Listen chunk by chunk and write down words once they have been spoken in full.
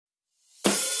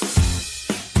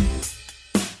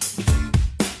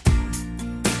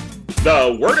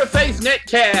The Word of Faith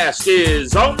Netcast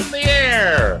is on the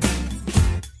air.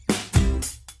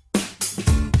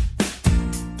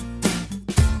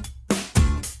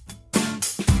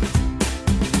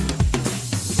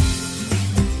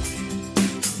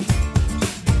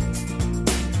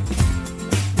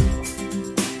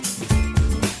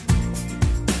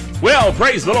 Well,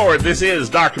 praise the Lord. This is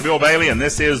Dr. Bill Bailey, and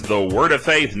this is the Word of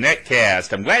Faith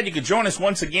Netcast. I'm glad you could join us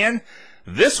once again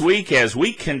this week as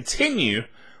we continue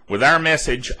with our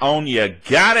message on You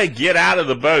Gotta Get Out of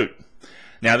the Boat.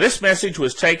 Now, this message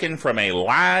was taken from a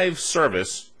live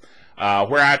service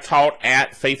where I taught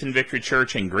at Faith and Victory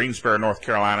Church in Greensboro, North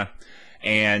Carolina.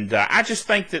 And I just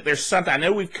think that there's something, I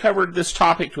know we've covered this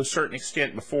topic to a certain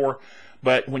extent before,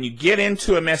 but when you get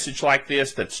into a message like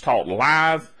this that's taught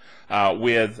live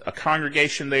with a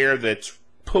congregation there that's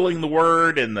pulling the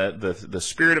Word and the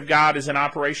Spirit of God is in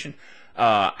operation,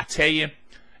 I tell you,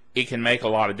 it can make a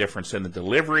lot of difference in the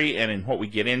delivery and in what we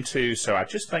get into. So I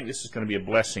just think this is going to be a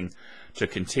blessing to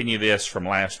continue this from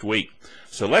last week.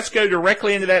 So let's go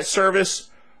directly into that service,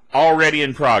 already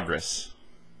in progress.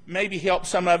 Maybe help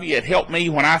some of you. It helped me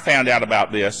when I found out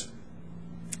about this.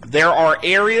 There are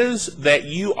areas that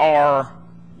you are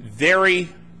very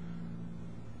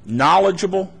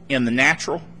knowledgeable in the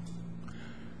natural.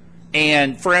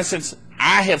 And for instance,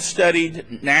 I have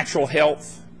studied natural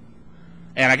health,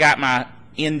 and I got my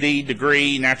ND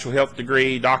degree, natural health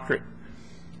degree, doctorate.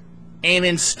 And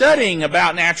in studying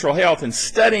about natural health and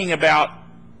studying about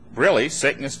really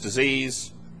sickness,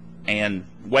 disease, and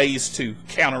ways to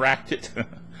counteract it,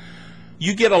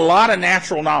 you get a lot of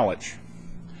natural knowledge.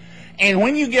 And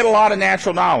when you get a lot of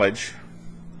natural knowledge,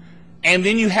 and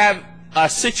then you have a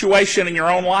situation in your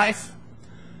own life,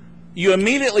 you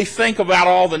immediately think about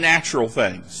all the natural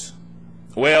things.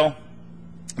 Well,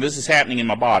 this is happening in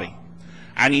my body.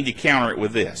 I need to counter it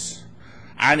with this.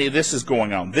 This is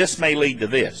going on. This may lead to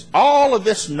this. All of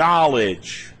this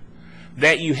knowledge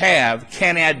that you have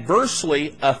can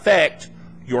adversely affect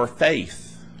your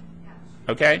faith.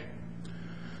 Okay?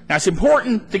 Now, it's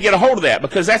important to get a hold of that,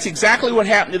 because that's exactly what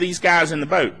happened to these guys in the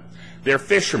boat. They're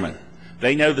fishermen.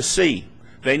 They know the sea.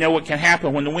 They know what can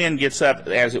happen when the wind gets up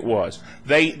as it was.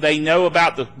 They know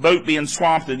about the boat being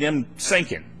swamped and them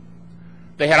sinking.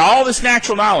 They had all this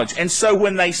natural knowledge. And so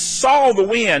when they saw the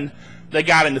wind, they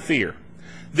got into fear.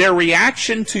 Their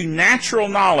reaction to natural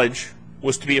knowledge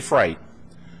was to be afraid.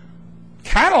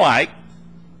 Kind of like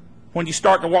when you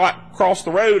start to walk across the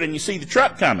road and you see the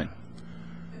truck coming.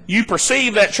 You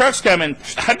perceive that truck's coming,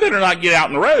 I better not get out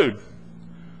in the road.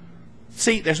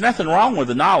 See, there's nothing wrong with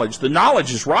the knowledge. The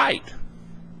knowledge is right.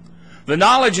 The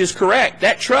knowledge is correct.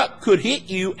 That truck could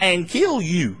hit you and kill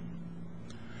you.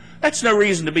 That's no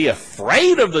reason to be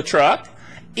afraid of the truck.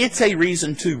 It's a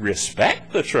reason to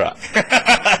respect the truck.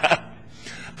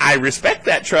 I respect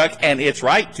that truck, and it's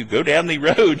right to go down the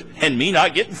road and me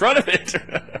not get in front of it.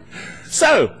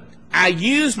 So, I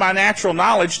use my natural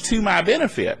knowledge to my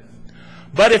benefit.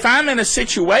 But if I'm in a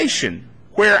situation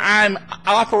where I'm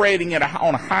operating on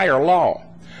a higher law,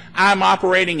 I'm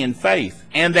operating in faith,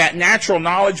 and that natural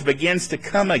knowledge begins to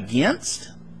come against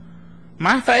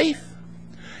my faith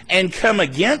and come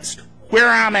against where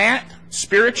I'm at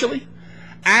spiritually,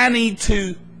 I need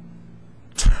to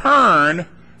turn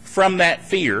from that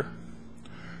fear,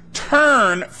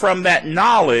 turn from that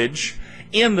knowledge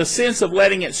in the sense of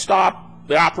letting it stop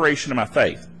the operation of my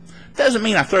faith. It doesn't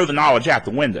mean I throw the knowledge out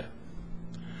the window.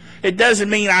 It doesn't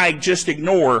mean I just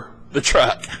ignore the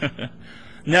truck.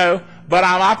 No, but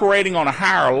I'm operating on a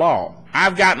higher law.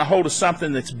 I've gotten a hold of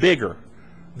something that's bigger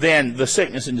than the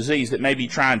sickness and disease that may be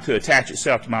trying to attach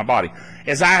itself to my body.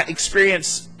 As I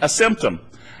experience a symptom,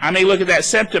 I may look at that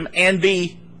symptom and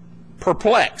be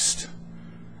perplexed.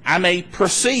 I may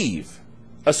perceive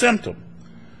a symptom.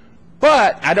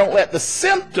 But I don't let the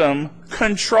symptom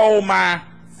control my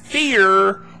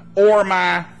fear or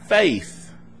my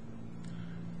faith.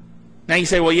 Now you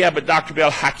say, well, yeah, but Dr.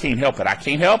 Bell, I can't help it. I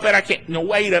can't help it. I can't. No,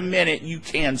 wait a minute. You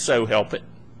can so help it.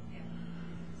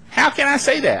 How can I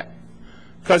say that?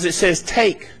 Because it says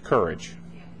take courage.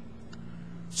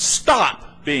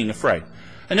 Stop being afraid.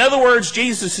 In other words,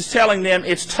 Jesus is telling them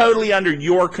it's totally under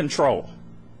your control.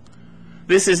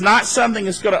 This is not something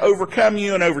that's going to overcome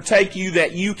you and overtake you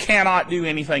that you cannot do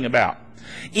anything about.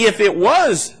 If that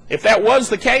was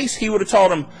the case, he would have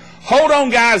told them, hold on,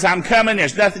 guys, I'm coming.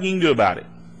 There's nothing you can do about it.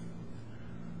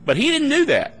 But he didn't do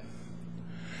that.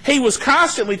 He was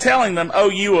constantly telling them, oh,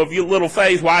 you of your little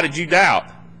faith, why did you doubt?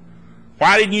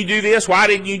 Why didn't you do this? Why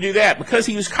didn't you do that? Because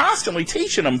he was constantly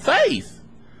teaching them faith.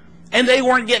 And they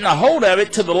weren't getting a hold of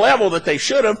it to the level that they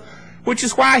should have, which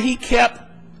is why he kept,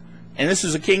 and this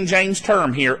is a King James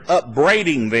term here,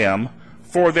 upbraiding them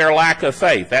for their lack of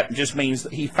faith. That just means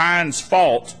that he finds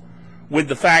fault with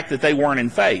the fact that they weren't in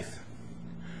faith.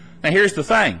 Now here's the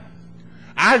thing.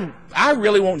 I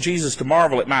really want Jesus to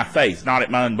marvel at my faith, not at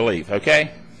my unbelief,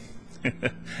 okay?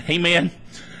 Amen?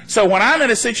 So when I'm in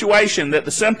a situation that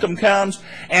the symptom comes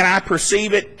and I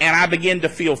perceive it and I begin to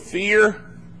feel fear,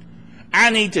 I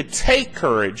need to take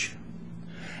courage.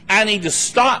 I need to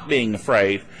stop being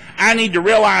afraid. I need to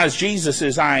realize Jesus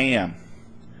is I am.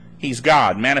 He's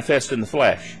God, manifest in the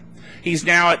flesh. He's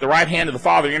now at the right hand of the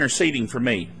Father interceding for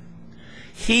me.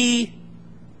 He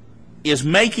is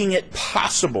making it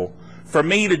possible for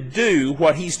me to do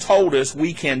what he's told us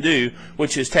we can do,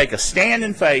 which is take a stand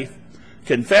in faith,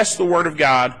 confess the Word of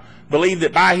God, believe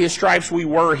that by his stripes we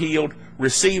were healed,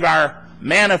 receive our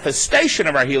manifestation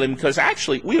of our healing, because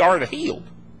actually we are the healed.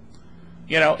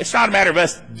 You know, it's not a matter of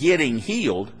us getting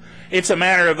healed. It's a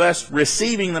matter of us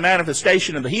receiving the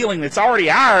manifestation of the healing that's already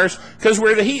ours because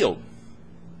we're the healed.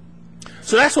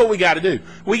 So that's what we got to do.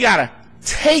 We got to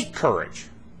take courage.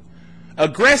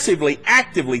 Aggressively,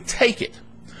 actively take it.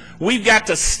 We've got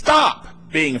to stop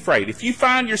being afraid. If you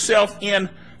find yourself in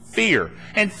fear,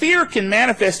 and fear can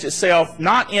manifest itself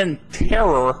not in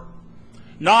terror,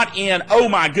 not in, oh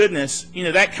my goodness, you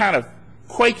know, that kind of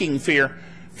quaking fear.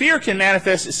 Fear can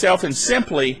manifest itself in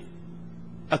simply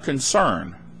a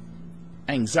concern,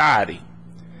 anxiety.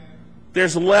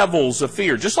 There's levels of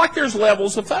fear, just like there's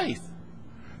levels of faith.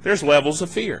 There's levels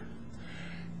of fear.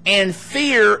 And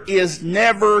fear is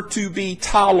never to be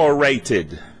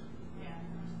tolerated.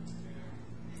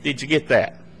 Did you get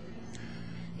that?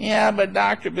 Yeah, but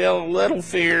Dr. Bill, a little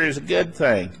fear is a good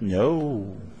thing.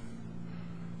 No.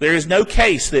 There is no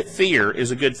case that fear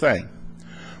is a good thing.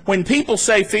 When people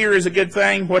say fear is a good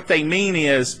thing, what they mean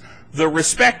is the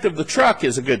respect of the truck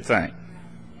is a good thing.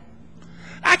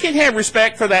 I can have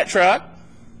respect for that truck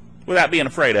without being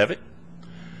afraid of it.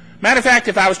 Matter of fact,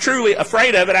 if I was truly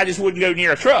afraid of it, I just wouldn't go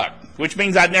near a truck, which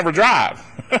means I'd never drive.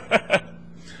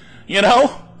 You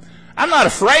know? I'm not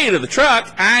afraid of the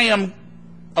truck. I am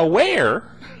aware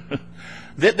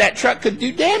that that truck could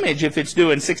do damage if it's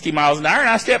doing 60 miles an hour and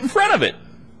I step in front of it.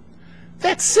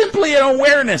 That's simply an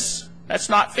awareness. That's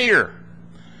not fear.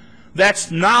 That's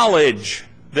knowledge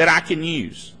that I can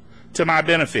use to my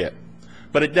benefit.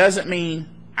 But it doesn't mean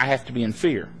I have to be in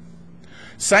fear.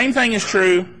 Same thing is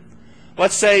true.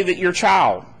 Let's say that your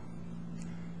child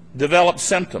develops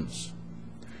symptoms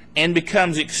and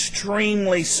becomes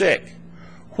extremely sick.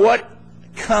 What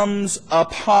comes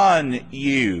upon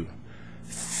you?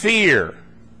 Fear.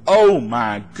 Oh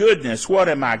my goodness, what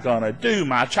am I going to do?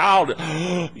 My child,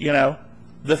 you know,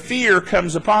 the fear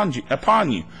comes upon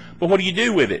you. But what do you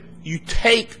do with it? You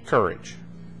take courage.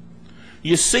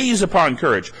 You seize upon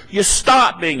courage. You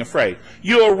stop being afraid.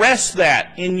 You arrest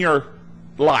that in your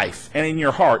life and in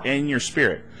your heart and in your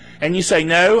spirit. And you say,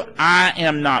 no, I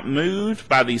am not moved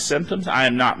by these symptoms. I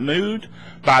am not moved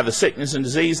by the sickness and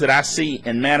disease that I see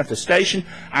in manifestation.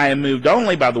 I am moved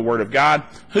only by the Word of God.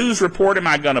 Whose report am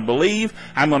I going to believe?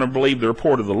 I'm going to believe the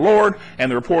report of the Lord.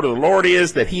 And the report of the Lord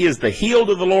is that He is the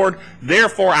healed of the Lord.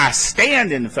 Therefore, I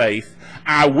stand in faith.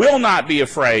 I will not be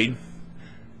afraid.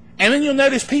 And then you'll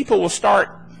notice people will start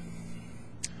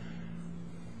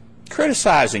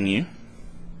criticizing you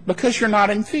because you're not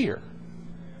in fear.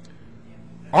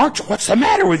 What's the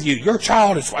matter with you? Your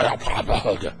child is...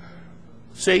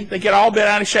 See, they get all bent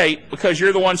out of shape because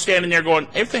you're the one standing there going,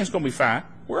 everything's going to be fine.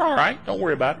 We're all right. Don't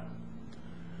worry about it.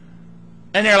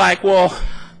 And they're like, well,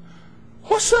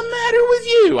 what's the matter with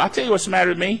you? I'll tell you what's the matter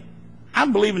with me.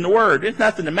 I'm believing the Word. There's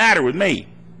nothing the matter with me.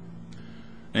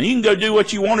 And you can go do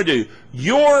what you want to do.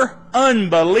 Your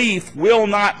unbelief will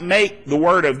not make the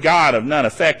Word of God of none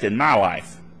effect in my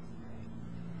life.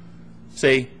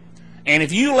 See? And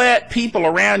if you let people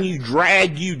around you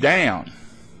drag you down,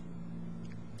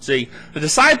 see, the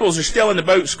disciples are still in the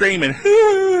boat screaming,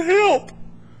 help!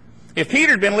 If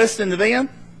Peter had been listening to them,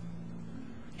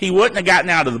 he wouldn't have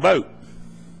gotten out of the boat.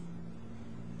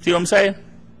 See what I'm saying?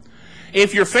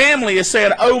 If your family is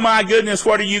saying, oh my goodness,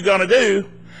 what are you going to do?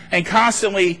 And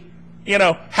constantly, you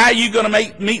know, how are you going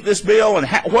to meet this bill? And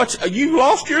you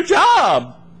lost your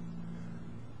job.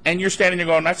 And you're standing there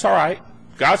going, that's all right.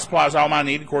 God supplies all my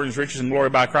need according to His riches and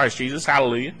glory by Christ Jesus.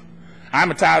 Hallelujah.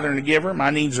 I'm a tither and a giver. My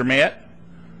needs are met.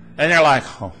 And they're like,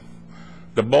 oh,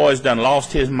 the boy's done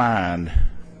lost his mind.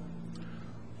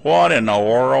 What in the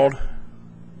world?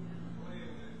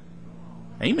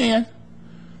 Amen.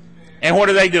 And what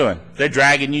are they doing? They're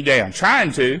dragging you down.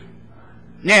 Trying to.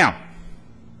 Now,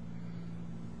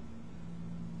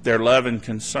 their love and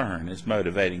concern is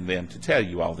motivating them to tell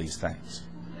you all these things.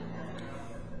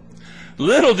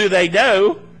 Little do they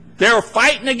know, they're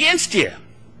fighting against you.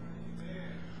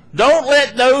 Don't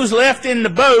let those left in the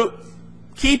boat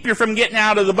keep you from getting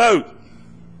out of the boat.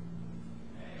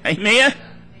 Amen?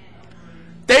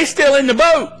 They still in the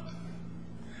boat.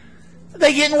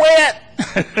 They getting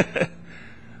wet.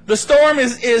 The storm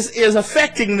is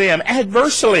affecting them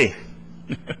adversely.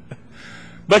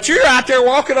 But you're out there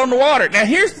walking on the water. Now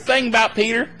here's the thing about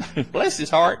Peter. Bless his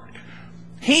heart.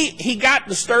 He got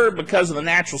disturbed because of the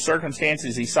natural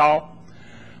circumstances he saw.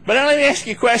 But now let me ask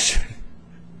you a question.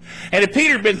 And if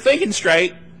Peter had been thinking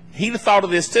straight, he'd have thought of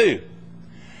this too.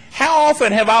 How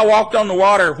often have I walked on the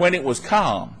water when it was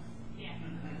calm?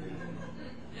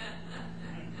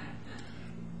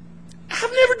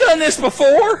 I've never done this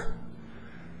before.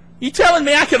 You telling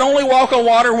me I can only walk on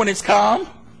water when it's calm?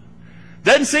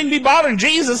 Doesn't seem to be bothering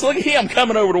Jesus. Look at him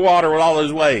coming over the water with all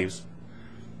those waves.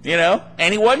 You know,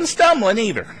 and he wasn't stumbling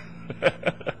either.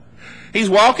 He's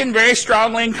walking very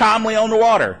strongly and calmly on the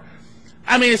water.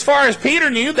 I mean, as far as Peter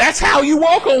knew, that's how you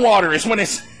walk on water, is when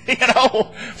it's, you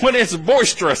know, when it's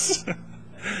boisterous.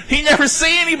 He never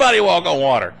see anybody walk on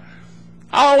water.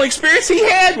 All experience he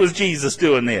had was Jesus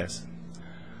doing this.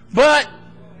 But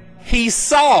he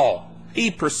saw, he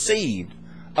perceived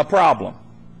a problem.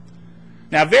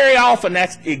 Now, very often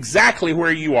that's exactly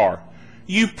where you are.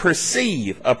 You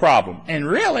perceive a problem. And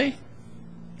really,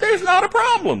 there's not a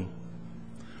problem.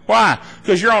 Why?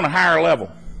 Because you're on a higher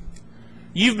level.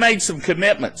 You've made some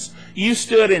commitments. You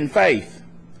stood in faith.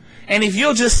 And if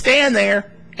you'll just stand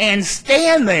there and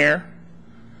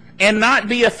not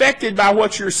be affected by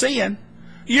what you're seeing,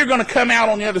 you're going to come out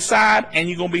on the other side and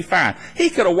you're going to be fine. He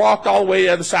could have walked all the way to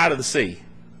the other side of the sea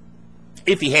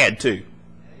if he had to.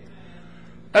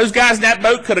 Those guys in that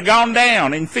boat could have gone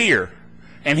down in fear,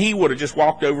 and he would have just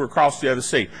walked over across the other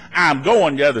sea. I'm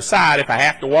going to the other side if I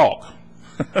have to walk.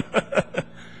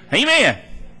 Amen.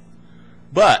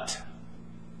 But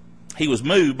he was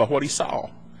moved by what he saw.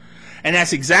 And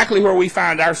that's exactly where we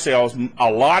find ourselves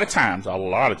a lot of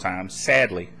times,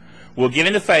 sadly. We'll get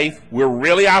into faith. We're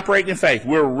really operating in faith.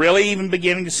 We're really even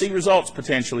beginning to see results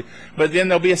potentially. But then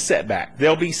there'll be a setback.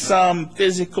 There'll be some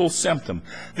physical symptom.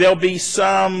 There'll be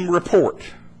some report.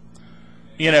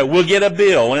 You know, we'll get a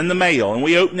bill in the mail, and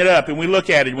we open it up, and we look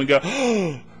at it, and we go,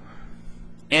 oh,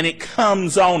 and it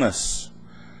comes on us.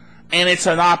 And it's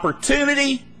an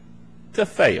opportunity to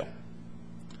fail.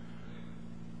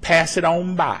 Pass it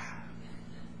on by.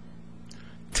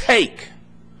 Take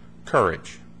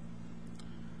courage.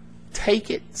 Take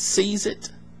it, seize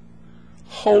it,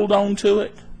 hold on to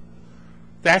it.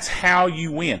 That's how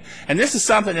you win. And this is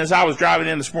something, as I was driving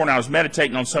in this morning, I was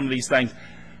meditating on some of these things.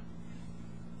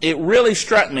 It really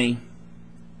struck me,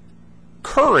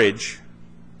 courage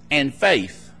and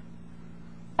faith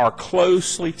are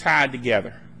closely tied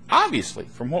together, obviously,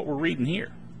 from what we're reading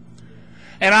here.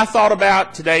 And I thought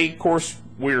about today, of course,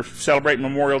 we're celebrating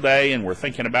Memorial Day, and we're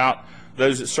thinking about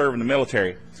those that serve in the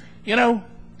military. You know,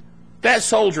 that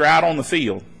soldier out on the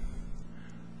field,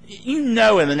 you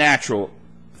know in the natural,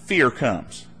 fear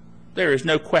comes. There is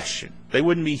no question. They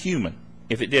wouldn't be human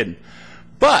if it didn't.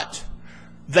 But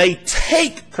they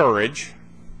take courage.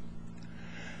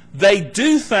 They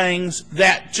do things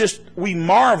that just we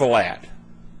marvel at.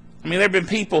 I mean, there have been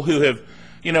people who have,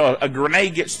 you know, a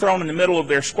grenade gets thrown in the middle of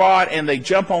their squad, and they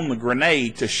jump on the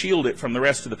grenade to shield it from the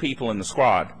rest of the people in the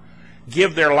squad.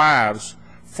 Give their lives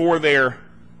for their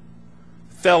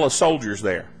fellow soldiers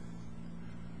there.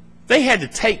 They had to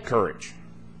take courage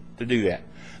to do that.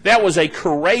 That was a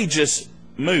courageous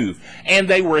move, and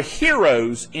they were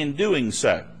heroes in doing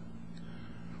so.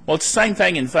 Well, it's the same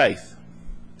thing in faith.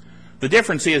 The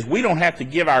difference is we don't have to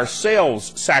give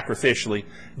ourselves sacrificially.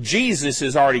 Jesus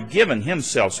has already given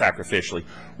himself sacrificially.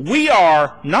 We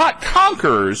are not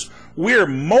conquerors. We're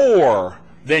more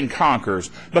than conquerors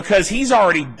because he's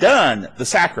already done the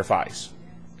sacrifice.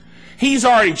 He's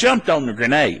already jumped on the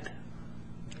grenade.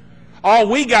 All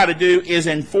we got to do is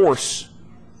enforce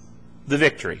the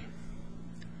victory.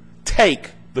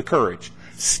 Take the courage.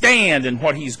 Stand in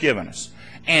what he's given us.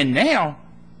 And now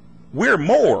we're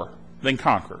more than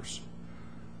conquerors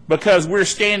because we're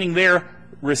standing there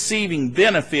receiving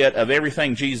benefit of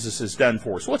everything Jesus has done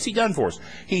for us. What's he done for us?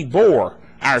 He bore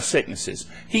our sicknesses.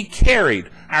 He carried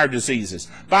our diseases.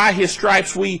 By his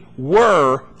stripes we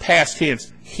were, past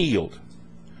tense, healed.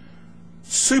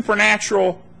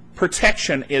 Supernatural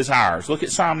protection is ours. Look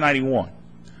at Psalm 91.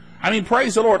 I mean,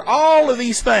 praise the Lord. All of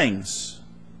these things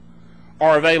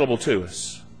are available to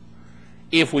us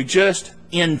if we just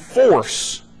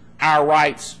enforce our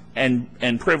rights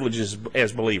and privileges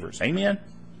as believers. Amen?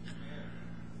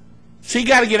 So you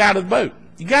got to get out of the boat.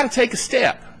 You got to take a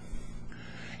step.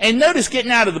 And notice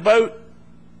getting out of the boat,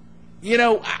 you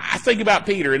know, I think about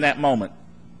Peter in that moment.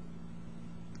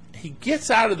 he gets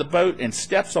out of the boat and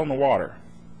steps on the water.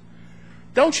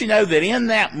 Don't you know that in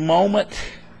that moment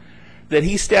that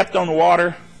he stepped on the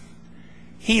water,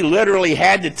 he literally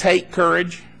had to take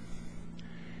courage?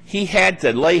 He had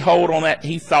to lay hold on that.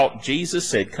 He thought Jesus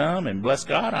said, come, and bless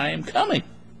God, I am coming.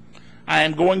 I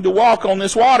am going to walk on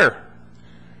this water.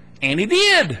 And he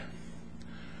did.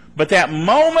 But that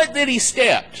moment that he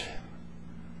stepped,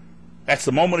 that's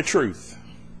the moment of truth.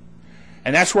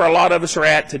 And that's where a lot of us are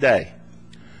at today.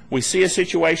 We see a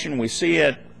situation, we see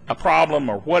a problem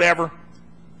or whatever,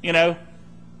 you know,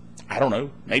 I don't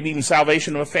know, maybe even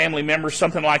salvation of a family member,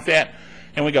 something like that.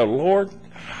 And we go, Lord,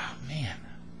 oh, man,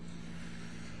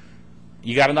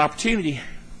 you got an opportunity.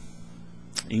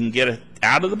 You can get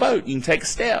out of the boat. You can take a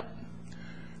step.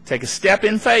 Take a step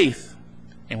in faith.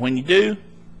 And when you do,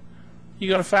 you're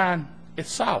going to find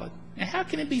it's solid. And how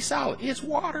can it be solid? It's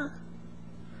water.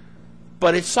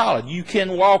 But it's solid. You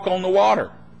can walk on the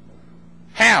water.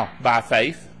 How? By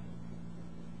faith.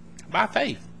 By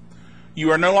faith.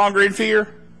 You are no longer in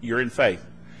fear. You're in faith.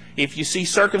 If you see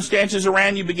circumstances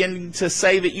around you beginning to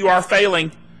say that you are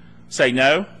failing, say,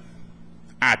 no,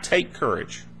 I take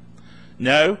courage.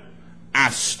 No, I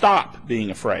stop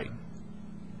being afraid.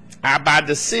 I, by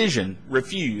decision,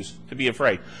 refuse to be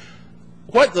afraid.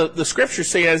 What the Scripture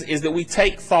says is that we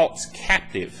take thoughts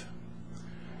captive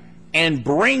and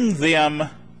bring them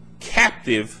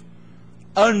captive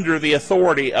under the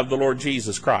authority of the Lord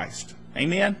Jesus Christ.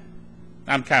 Amen?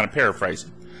 I'm kind of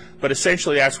paraphrasing. But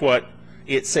essentially that's what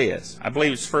it says. I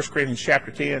believe it's 1 Corinthians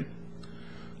chapter 10.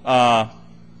 Let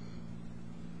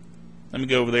me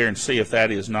go over there and see if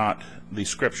that is not the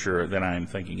Scripture that I am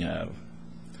thinking of.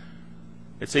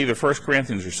 It's either 1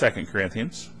 Corinthians or 2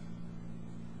 Corinthians.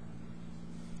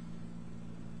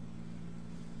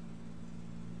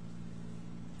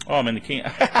 Oh, I'm in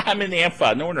the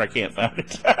Amplified. No wonder I can't find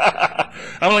it.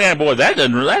 I'm looking at it, boy, that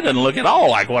doesn't look at all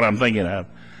like what I'm thinking of.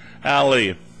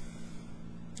 Hallelujah.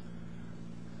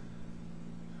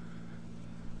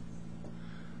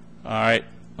 All right,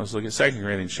 let's look at 2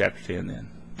 Corinthians chapter 10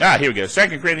 then. Here we go.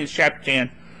 2 Corinthians chapter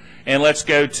 10. And let's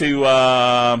go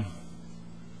to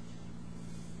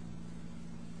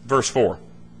verse 4.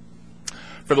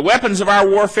 For the weapons of our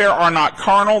warfare are not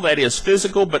carnal, that is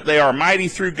physical, but they are mighty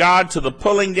through God to the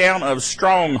pulling down of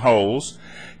strongholds,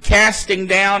 casting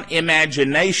down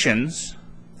imaginations,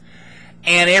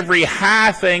 and every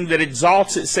high thing that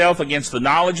exalts itself against the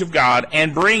knowledge of God,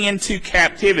 and bring into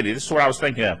captivity. This is what I was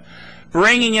thinking of.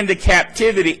 Bringing into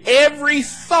captivity every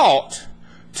thought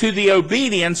to the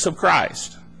obedience of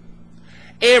Christ.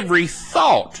 Every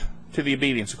thought to the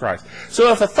obedience of Christ.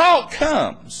 So if a thought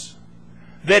comes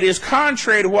that is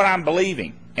contrary to what I'm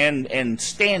believing and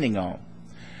standing on,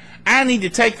 I need to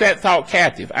take that thought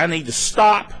captive. I need to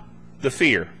stop the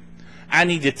fear. I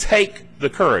need to take the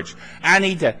courage. I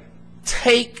need to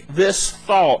take this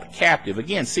thought captive.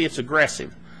 Again, see, it's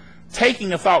aggressive.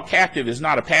 Taking a thought captive is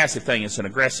not a passive thing, it's an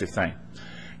aggressive thing.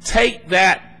 Take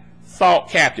that thought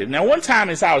captive. Now, one time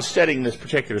as I was studying this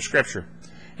particular scripture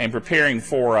and preparing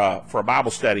for a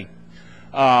Bible study,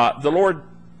 the Lord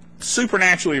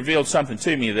supernaturally revealed something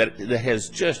to me that has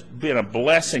just been a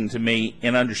blessing to me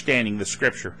in understanding the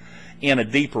scripture in a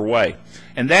deeper way.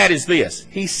 And that is this.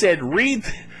 He said, read.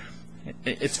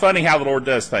 It's funny how the Lord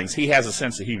does things. He has a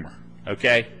sense of humor.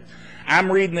 Okay?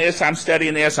 I'm reading this, I'm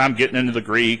studying this, I'm getting into the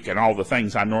Greek and all the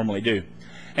things I normally do.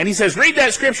 And he says, read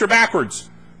that scripture backwards.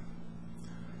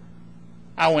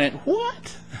 I went,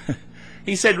 what?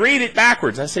 He said, read it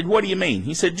backwards. I said, what do you mean?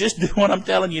 He said, just do what I'm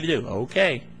telling you to do.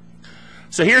 Okay.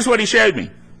 So here's what he showed me.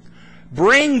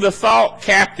 Bring the thought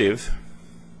captive,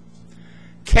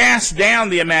 cast down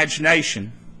the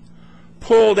imagination,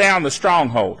 pull down the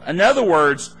stronghold. In other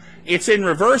words, it's in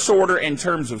reverse order in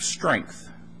terms of strength.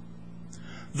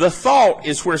 The thought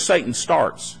is where Satan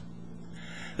starts.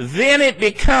 Then it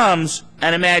becomes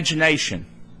an imagination.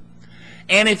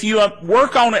 And if you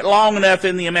work on it long enough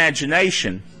in the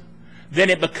imagination, then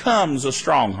it becomes a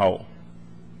stronghold.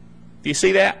 Do you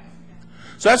see that?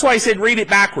 So that's why he said read it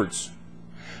backwards.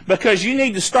 Because you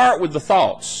need to start with the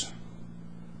thoughts.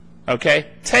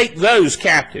 Okay? Take those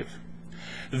captive.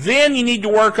 Then you need to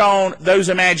work on those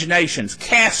imaginations,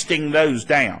 casting those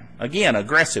down. Again,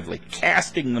 aggressively,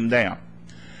 casting them down.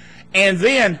 And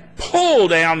then pull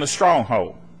down the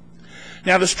stronghold.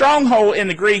 Now, the stronghold in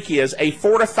the Greek is a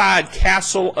fortified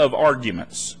castle of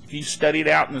arguments. If you study it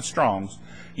out in the Strongs,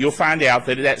 you'll find out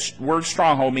that that word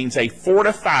stronghold means a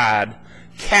fortified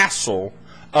castle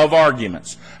of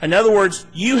arguments. In other words,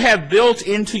 you have built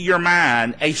into your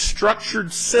mind a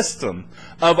structured system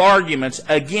of arguments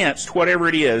against whatever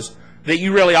it is that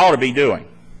you really ought to be doing.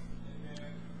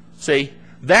 See,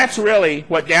 That's really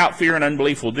what doubt, fear, and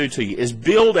unbelief will do to you, is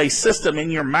build a system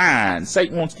in your mind.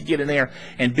 Satan wants to get in there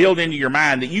and build into your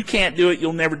mind that you can't do it,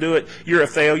 you'll never do it, you're a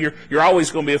failure, you're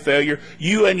always going to be a failure.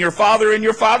 You and your father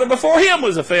before him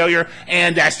was a failure,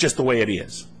 and that's just the way it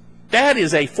is. That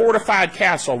is a fortified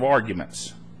castle of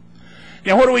arguments.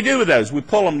 Now, what do we do with those? We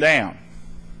pull them down.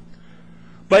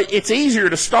 But it's easier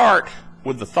to start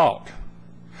with the thought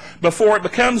before it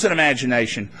becomes an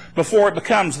imagination, before it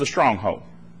becomes the stronghold.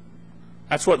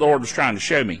 That's what the Lord was trying to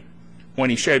show me when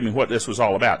he showed me what this was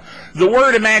all about. The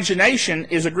word imagination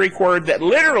is a Greek word that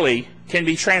literally can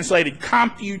be translated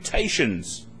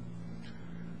computations.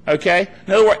 Okay?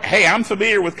 In other words, hey, I'm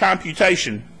familiar with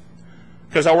computation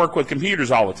because I work with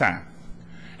computers all the time.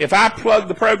 If I plug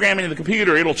the program into the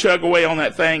computer, it'll chug away on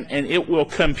that thing and it will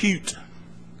compute.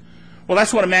 Well,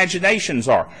 that's what imaginations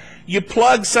are. You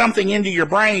plug something into your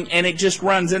brain and it just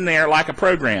runs in there like a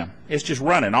program. It's just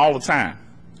running all the time.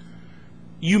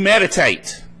 You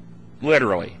meditate,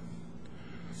 literally.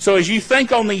 So as you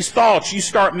think on these thoughts, you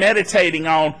start meditating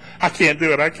on, I can't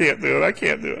do it, I can't do it, I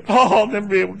can't do it. Oh, I'll never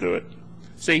be able to do it.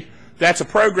 See, that's a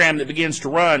program that begins to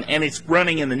run, and it's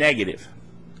running in the negative.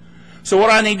 So what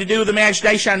I need to do with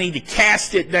imagination, I need to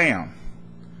cast it down.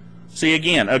 See,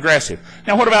 again, aggressive.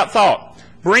 Now what about thought?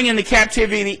 Bring into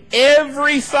captivity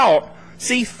every thought.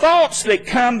 See, thoughts that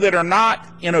come that are not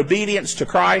in obedience to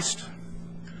Christ,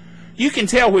 you can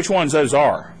tell which ones those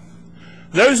are.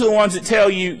 Those are the ones that tell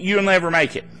you you'll never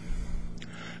make it.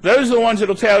 Those are the ones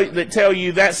that tell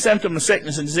you that symptom of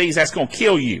sickness and disease, that's going to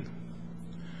kill you.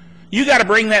 You got to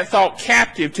bring that thought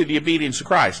captive to the obedience of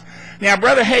Christ. Now,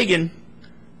 Brother Hagin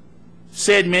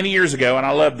said many years ago, and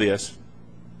I love this,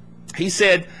 he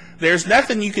said, there's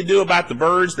nothing you can do about the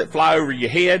birds that fly over your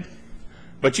head,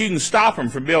 but you can stop them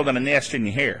from building a nest in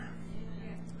your hair.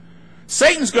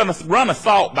 Satan's going to run a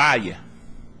thought by you.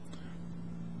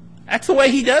 That's the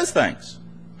way he does things.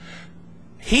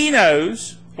 He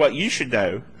knows what you should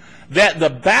know, that the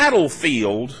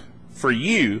battlefield for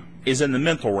you is in the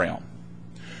mental realm.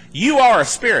 You are a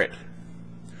spirit.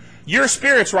 Your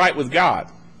spirit's right with God.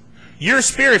 Your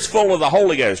spirit's full of the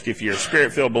Holy Ghost if you're a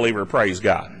spirit-filled believer, praise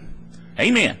God.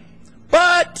 Amen.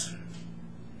 But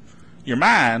your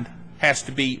mind has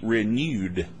to be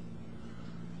renewed.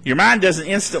 Your mind doesn't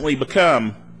instantly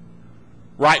become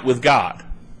right with God.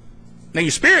 Now,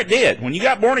 your spirit did. When you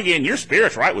got born again, your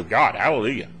spirit's right with God.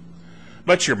 Hallelujah.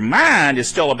 But your mind is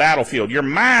still a battlefield. Your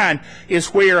mind is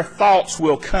where thoughts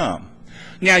will come.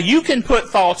 Now, you can put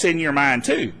thoughts in your mind,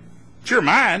 too. It's your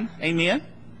mind. Amen.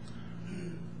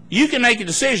 You can make a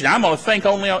decision. I'm going to think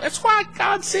only on... That's why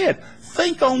God said,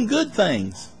 think on good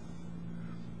things.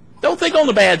 Don't think on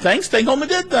the bad things. Think on the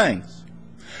good things.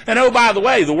 And oh, by the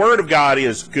way, the Word of God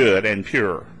is good and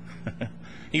pure.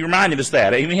 He reminded us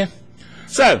that. Amen.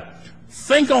 So,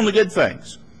 think on the good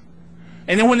things.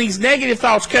 And then when these negative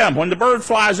thoughts come, when the bird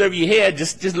flies over your head,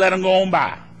 just let them go on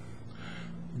by.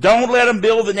 Don't let them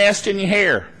build the nest in your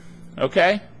hair.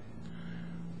 Okay?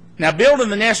 Now, building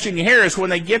the nest in your hair is when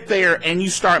they get there and you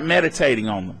start meditating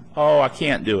on them. Oh, I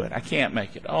can't do it. I can't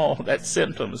make it. Oh, that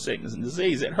symptom of sickness and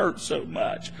disease, it hurts so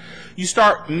much. You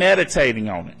start meditating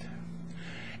on it.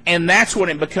 And that's when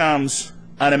it becomes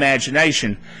an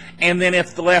imagination. And then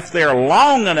if left there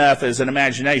long enough as an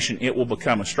imagination, it will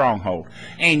become a stronghold.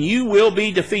 And you will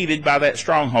be defeated by that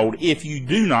stronghold if you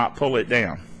do not pull it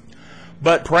down.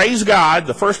 But praise God,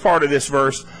 the first part of this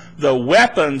verse, the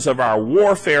weapons of our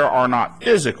warfare are not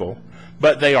physical,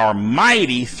 but they are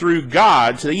mighty through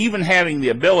God to even having the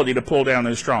ability to pull down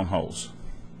those strongholds.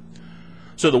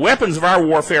 So the weapons of our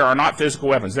warfare are not physical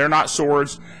weapons. They're not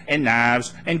swords and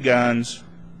knives and guns.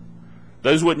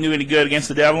 Those wouldn't do any good against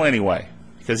the devil anyway,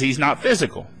 because he's not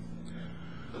physical.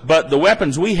 But the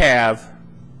weapons we have,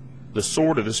 the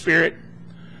sword of the Spirit,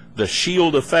 the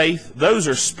shield of faith, those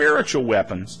are spiritual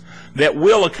weapons that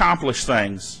will accomplish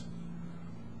things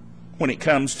when it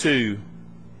comes to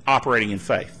operating in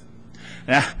faith.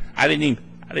 Now, I didn't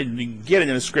even get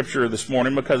into the scripture this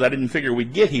morning because I didn't figure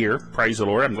we'd get here. Praise the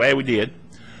Lord. I'm glad we did.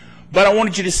 But I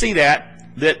wanted you to see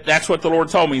that's what the Lord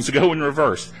told me, is to go in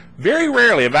reverse. Very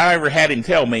rarely have I ever had him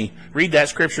tell me, read that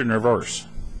scripture in reverse.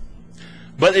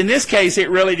 But in this case, it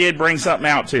really did bring something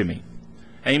out to me.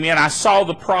 Amen. I saw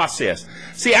the process.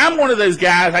 See, I'm one of those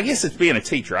guys, I guess it's being a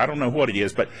teacher. I don't know what it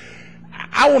is, but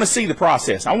I want to see the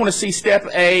process. I want to see step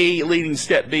A leading to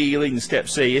step B, leading to step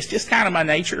C. It's just kind of my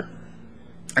nature.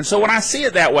 And so when I see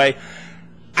it that way,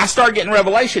 I start getting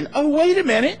revelation. Oh, wait a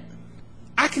minute.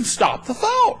 I can stop the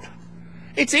thought.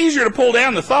 It's easier to pull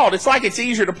down the thought. It's like it's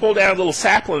easier to pull down a little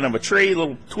sapling of a tree, a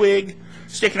little twig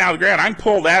sticking out of the ground. I can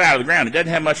pull that out of the ground. It doesn't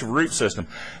have much of a root system.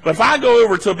 But if I go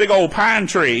over to a big old pine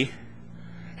tree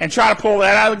and try to pull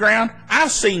that out of the ground.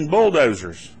 I've seen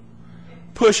bulldozers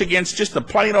push against just a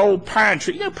plain old pine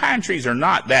tree. You know, pine trees are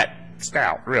not that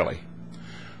stout, really.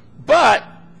 But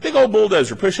big old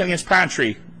bulldozer pushing against pine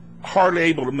tree, hardly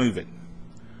able to move it.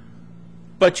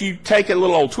 But you take a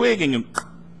little old twig and you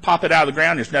pop it out of the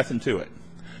ground, there's nothing to it.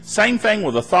 Same thing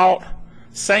with a thought.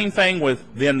 Same thing with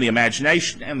then the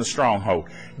imagination and the stronghold.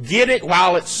 Get it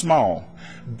while it's small.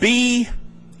 Be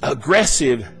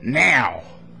aggressive now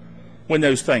when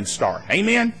those things start.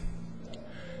 Amen?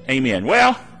 Amen.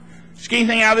 Well, did you get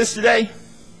anything out of this today?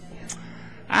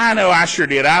 I know I sure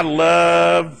did. I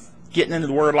love getting into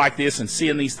the Word like this and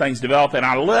seeing these things develop, and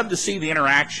I love to see the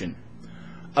interaction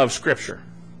of Scripture.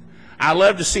 I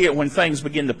love to see it when things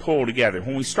begin to pull together,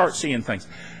 when we start seeing things.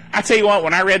 I tell you what,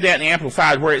 when I read that in the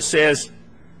Amplified where it says,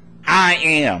 I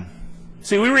am.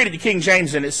 See, we read it to King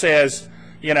James and it says,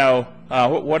 you know,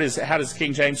 what is it? How does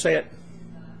King James say it?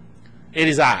 It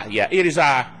is I. Yeah, it is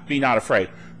I, be not afraid.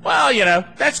 Well, you know,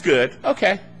 that's good.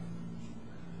 Okay.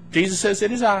 Jesus says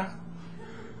it is I.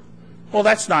 Well,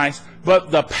 that's nice. But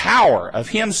the power of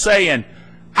him saying,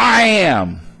 I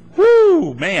am.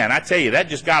 Whoo, man, I tell you, that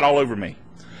just got all over me.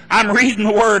 I'm reading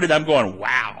the Word and I'm going,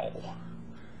 wow.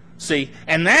 See,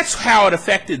 and that's how it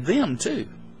affected them too.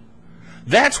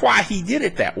 That's why he did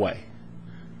it that way.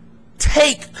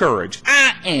 Take courage.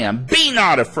 I am. Be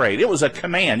not afraid. It was a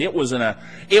command. It was a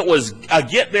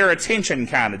get their attention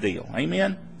kind of deal.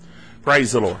 Amen?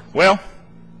 Praise the Lord. Well,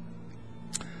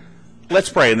 let's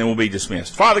pray and then we'll be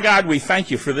dismissed. Father God, we thank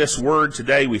you for this word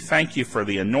today. We thank you for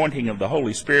the anointing of the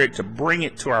Holy Spirit to bring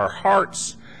it to our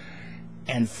hearts.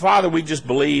 And Father, we just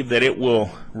believe that it will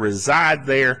reside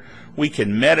there. We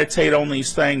can meditate on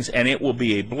these things and it will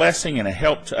be a blessing and a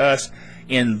help to us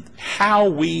in how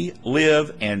we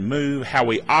live and move, how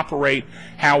we operate,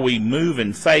 how we move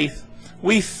in faith.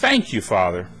 We thank you,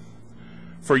 Father,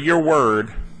 for your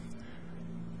word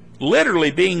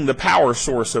literally being the power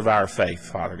source of our faith,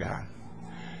 Father God.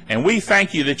 And we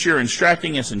thank you that you're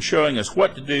instructing us and showing us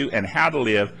what to do and how to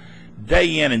live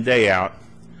day in and day out.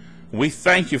 We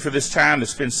thank you for this time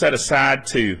that's been set aside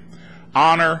to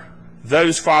honor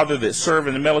those, Father, that serve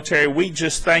in the military. We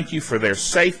just thank you for their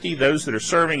safety, those that are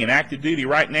serving in active duty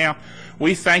right now.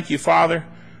 We thank you, Father,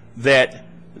 that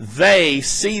they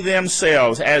see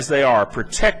themselves as they are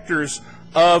protectors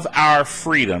of our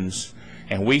freedoms.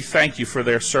 And we thank you for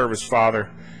their service,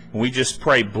 Father. And we just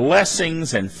pray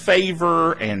blessings and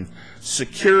favor and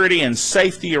security and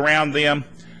safety around them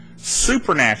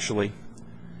supernaturally.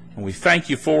 And we thank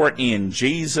you for it in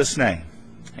Jesus' name.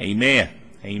 Amen.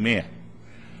 Amen.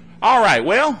 All right,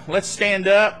 well, let's stand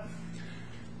up,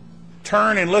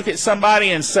 turn and look at somebody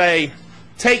and say,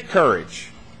 take courage,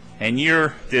 and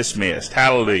you're dismissed.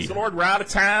 Hallelujah. So, Lord, we're out of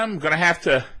time. I'm going to have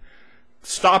to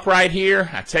stop right here.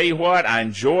 I tell you what, I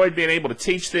enjoyed being able to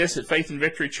teach this at Faith and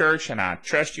Victory Church, and I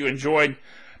trust you enjoyed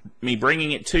me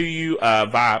bringing it to you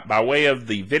by way of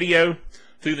the video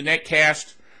through the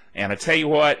Netcast. And I tell you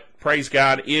what, praise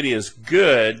God, it is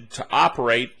good to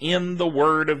operate in the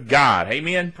Word of God.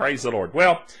 Amen? Praise the Lord.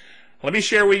 Well, let me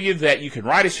share with you that you can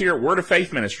write us here at Word of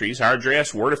Faith Ministries. Our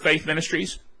address, Word of Faith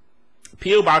Ministries,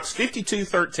 P.O. Box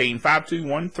 5213,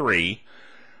 5213,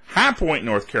 High Point,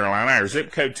 North Carolina. Our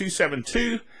zip code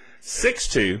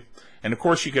 27262. And, of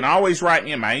course, you can always write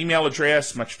me at my email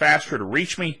address, much faster to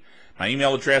reach me. My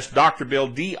email address, Dr. Bill,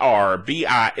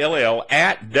 D-R-B-I-L-L,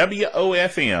 at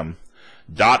WOFM.org.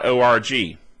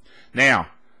 Now,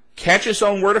 catch us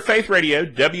on Word of Faith Radio,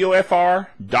 WOFR.org.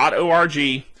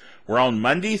 We're on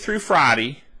Monday through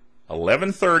Friday,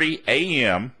 11:30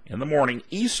 a.m. in the morning,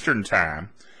 Eastern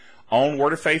Time, on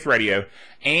Word of Faith Radio.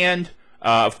 And,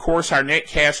 of course, our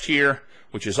Netcast here,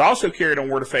 which is also carried on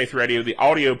Word of Faith Radio, the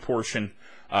audio portion,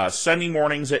 Sunday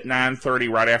mornings at 9:30,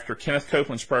 right after Kenneth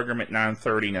Copeland's program at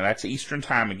 9:30. Now, that's Eastern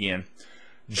Time again.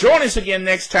 Join us again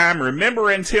next time. Remember,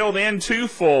 until then, to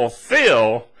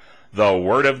fulfill the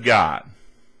Word of God.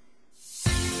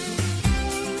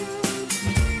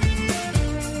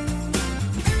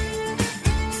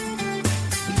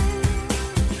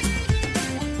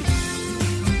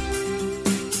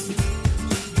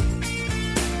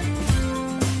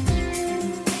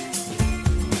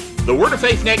 The Word of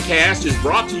Faith Netcast is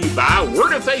brought to you by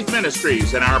Word of Faith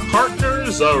Ministries and our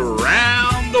partners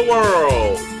around the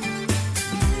world.